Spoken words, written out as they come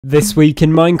This week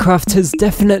in Minecraft has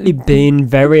definitely been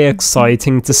very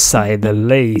exciting to say the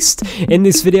least. In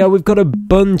this video we've got a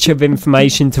bunch of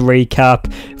information to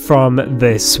recap from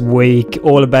this week,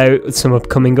 all about some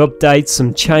upcoming updates,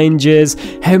 some changes,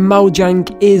 how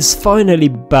Mojang is finally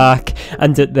back,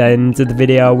 and at the end of the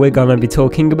video we're gonna be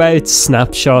talking about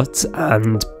snapshots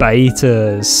and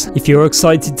betas. If you're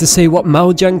excited to see what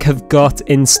Mojang have got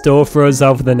in store for us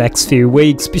over the next few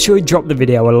weeks, be sure to drop the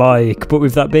video a like. But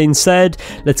with that being said,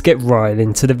 let's get right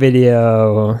into the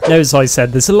video. Now, as I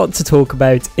said, there's a lot to talk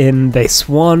about in this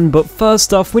one, but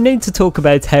first off we need to talk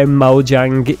about how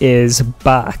Mojang is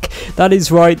back. That is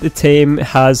right, the team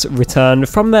has returned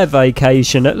from their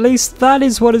vacation. At least that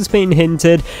is what has been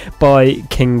hinted by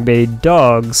King Bee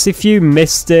Dogs. If you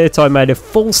missed it, I made a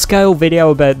full-scale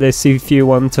video about this if you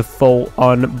want a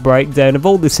full-on breakdown of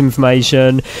all this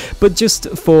information. But just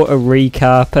for a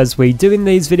recap, as we do in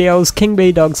these videos, King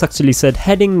Bee Dogs actually said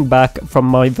heading back from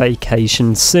my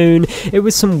vacation soon. It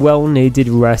was some well-needed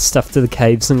rest after the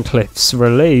Caves and Cliffs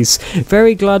release.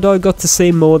 Very glad I got to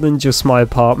see more than just my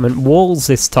apartment walls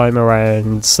this time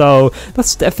around. So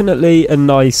that's definitely a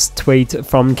nice tweet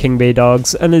from King Bee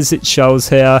Dogs, and as it shows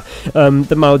here,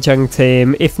 the Mojang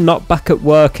team, if not back at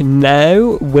work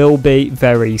now, will be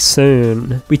very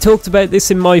soon. We talked about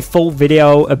this in my full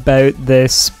video about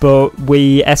this, but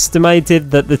we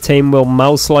estimated that the team will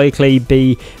most likely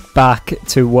be back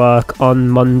to work on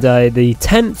Monday the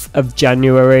 10th of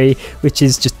January, which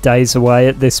is just days away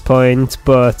at this point.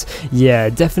 But yeah,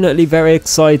 definitely very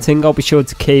exciting. I'll be sure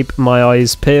to keep my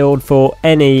eyes peeled for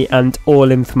any and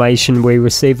all information we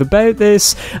receive about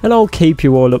this, and I'll keep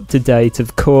you all up to date,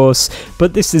 of course.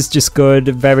 But this is just good,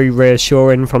 very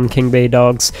reassuring from King Bee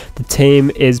Dogs. The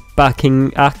team is back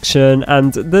in action,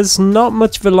 and there's not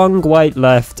much of a long wait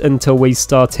left until we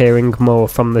start hearing more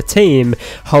from the team.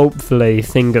 Hopefully,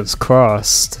 fingers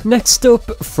crossed. Next up,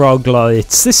 frog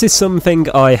lights. This is something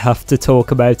I have to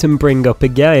talk about and bring up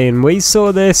again. We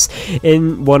saw this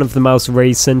in one of the most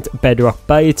recent Bedrock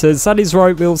betas. That is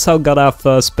right, we also got our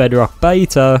first Bedrock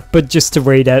beta. But just to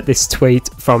read out this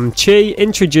tweet from Chi,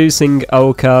 introducing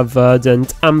Ochre,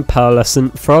 Verdant and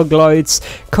Pearlescent frog lights.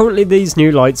 Currently these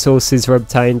new light sources are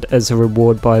obtained as a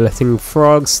reward by letting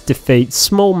frogs defeat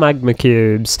small magma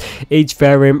cubes. Each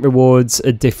variant rewards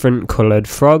a different coloured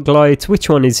frog light. Which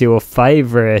one is your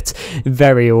favourite?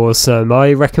 Very awesome.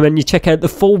 I recommend you check out the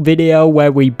full video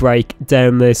where we break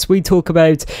down this. We talk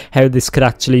about how this could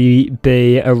actually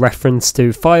be a reference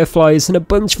to fireflies and a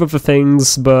bunch of other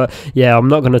things, but yeah, I'm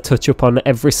not going to touch up on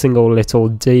every single little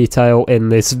detail in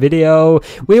this video.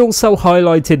 We also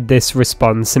highlighted this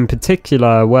response in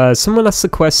particular, where someone asked the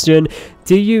question,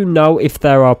 do you know if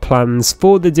there are plans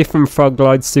for the different frog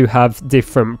lights to have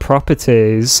different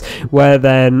properties? Where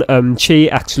then Chi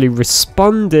actually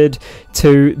responded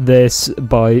to this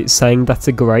by saying that's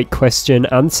a great question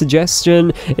and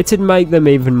suggestion. It'd make them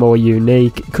even more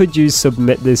unique. Could you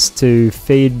submit this to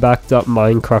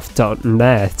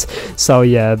feedback.minecraft.net? So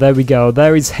yeah, there we go.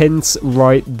 There is hints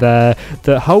right there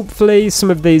that hopefully some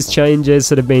of these changes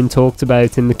that have been talked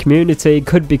about in the community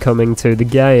could be coming to the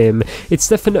game. It's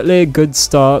definitely a good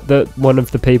start that one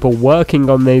of the people working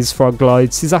on these frog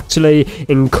lights is actually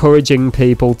encouraging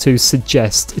people to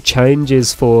suggest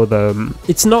changes for them.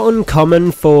 It's not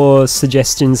uncommon for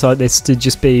suggestions like this to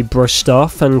just be brushed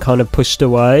off and kind of pushed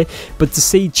away, but to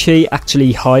see Chi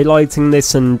actually highlighting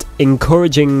this and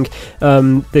encouraging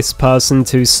this person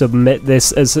to submit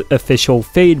this as official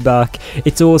feedback,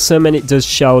 it's awesome, and it does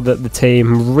show that the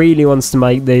team really wants to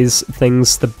make these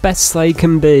things the best they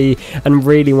can be and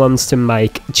really wants to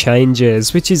make changes,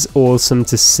 which is awesome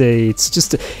to see. It's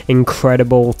just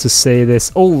incredible to see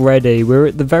this already. We're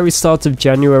at the very start of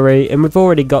January and we've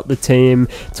already got the team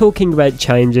talking about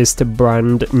changes to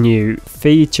brand new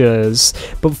features.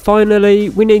 But finally,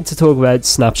 we need to talk about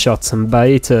snapshots and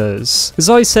betas. As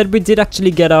I said, we did actually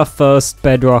get our first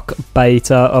Bedrock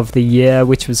beta of the year,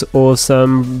 which was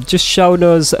awesome. Just showed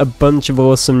us a bunch of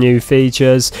awesome new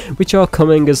features which are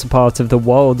coming as a part of the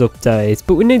world update.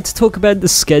 But we need to talk about the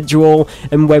schedule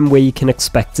and when we can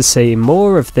expect to see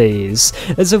more of these.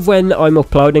 As of when I'm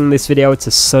uploading this video, it's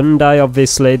a Sunday,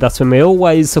 obviously. That's when we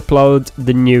always upload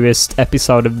the newest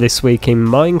episode of this week in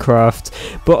Minecraft,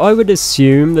 but I would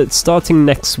assume that starting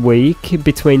next week,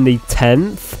 between the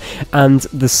 10th and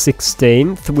the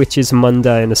 16th, which is a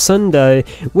Monday and a Sunday,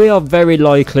 we are very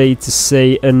likely to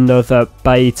see another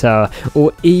beta,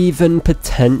 or even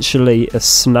potentially a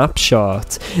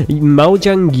snapshot.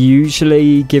 Mojang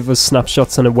usually give us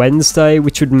snapshots on a Wednesday,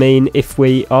 which would mean if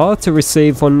we are to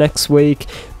receive one next week,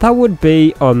 that would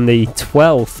be on the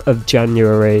 12th of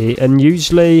January, and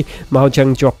usually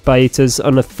Mojang drop betas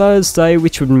on a Thursday Thursday,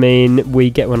 which would mean we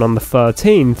get one on the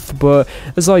 13th. But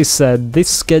as I said, this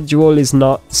schedule is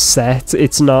not set.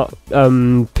 It's not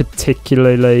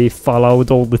particularly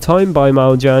followed all the time by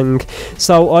Mojang,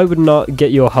 so I would not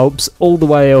get your hopes all the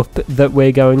way up that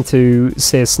we're going to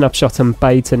see a snapshot and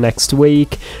beta next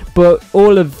week, but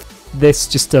all of this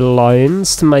just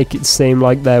aligns to make it seem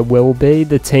like there will be.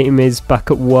 The team is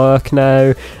back at work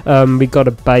now. We got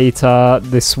a beta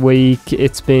this week.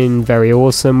 It's been very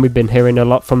awesome. We've been hearing a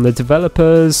lot from the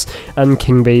developers and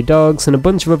King V Dogs and a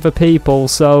bunch of other people,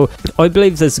 so I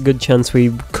believe there's a good chance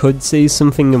we could see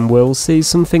something and will see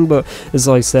something, but as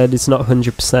I said, it's not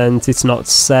 100%, it's not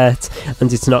set,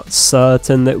 and it's not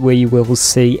certain that we will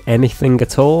see anything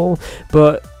at all.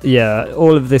 But yeah,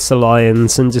 all of this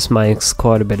aligns and just makes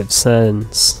quite a bit of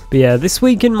sense. But yeah, this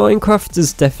week in Minecraft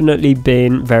has definitely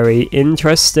been very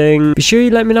interesting. Be sure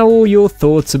you let me know all your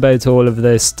thoughts about all of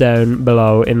this down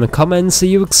below in the comments. Are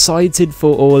you excited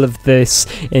for all of this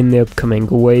in the upcoming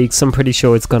weeks? I'm pretty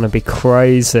sure it's gonna be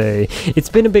crazy. It's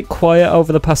been a bit quiet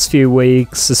over the past few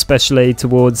weeks, especially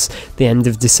towards the end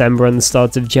of December and the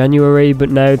start of January,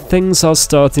 but now things are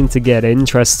starting to get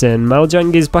interesting.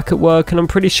 Mojang is back at work, and I'm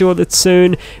pretty sure that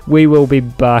soon we will be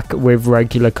back with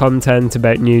regular content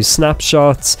about new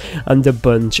snapshots and a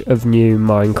bunch of new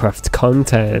Minecraft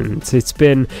content. It's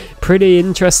been pretty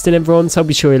interesting, everyone, so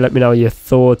be sure you let me know your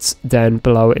thoughts down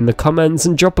below in the comments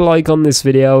and drop a like on this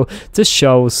video to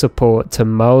show support to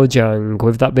Mojang.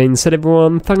 With that being said,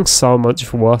 everyone, thanks so much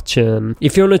for watching.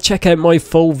 If you want to check out my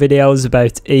full videos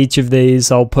about each of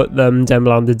these, I'll put them down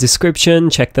below in the description.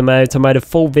 Check them out. I made a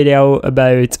full video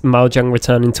about Mojang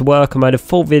returning to work. I made a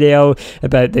full video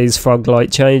about these frog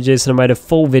light changes, and I made a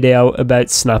full video about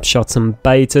snapshots and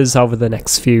betas over the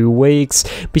next few weeks.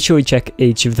 Be sure you check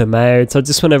each of them out. I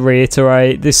just want to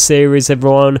reiterate, this series,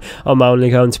 everyone, I'm only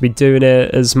going to be doing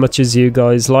it as much as you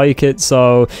guys like it,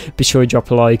 so be sure you drop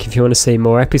a like if you want to see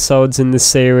more episodes in this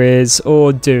series,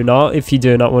 or do not if you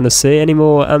do not want to see any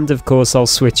more, and of course I'll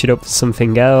switch it up for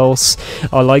something else.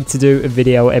 I like to do a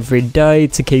video every day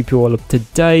to keep you all up to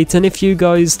date, and if you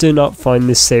guys do not find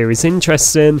this series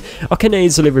interesting, I can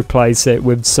easily replace it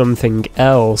with something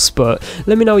else. But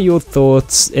let me know your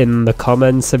thoughts in the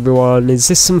comments, everyone. Is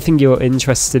this something you're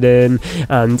interested in,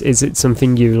 and is it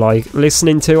something you like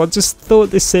listening to? I just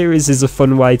thought this series is a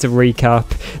fun way to recap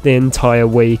the entire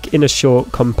week in a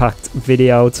short, compact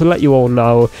video to let you all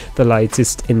know the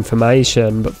latest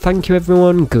information. But thank you,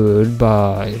 everyone.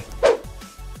 Goodbye.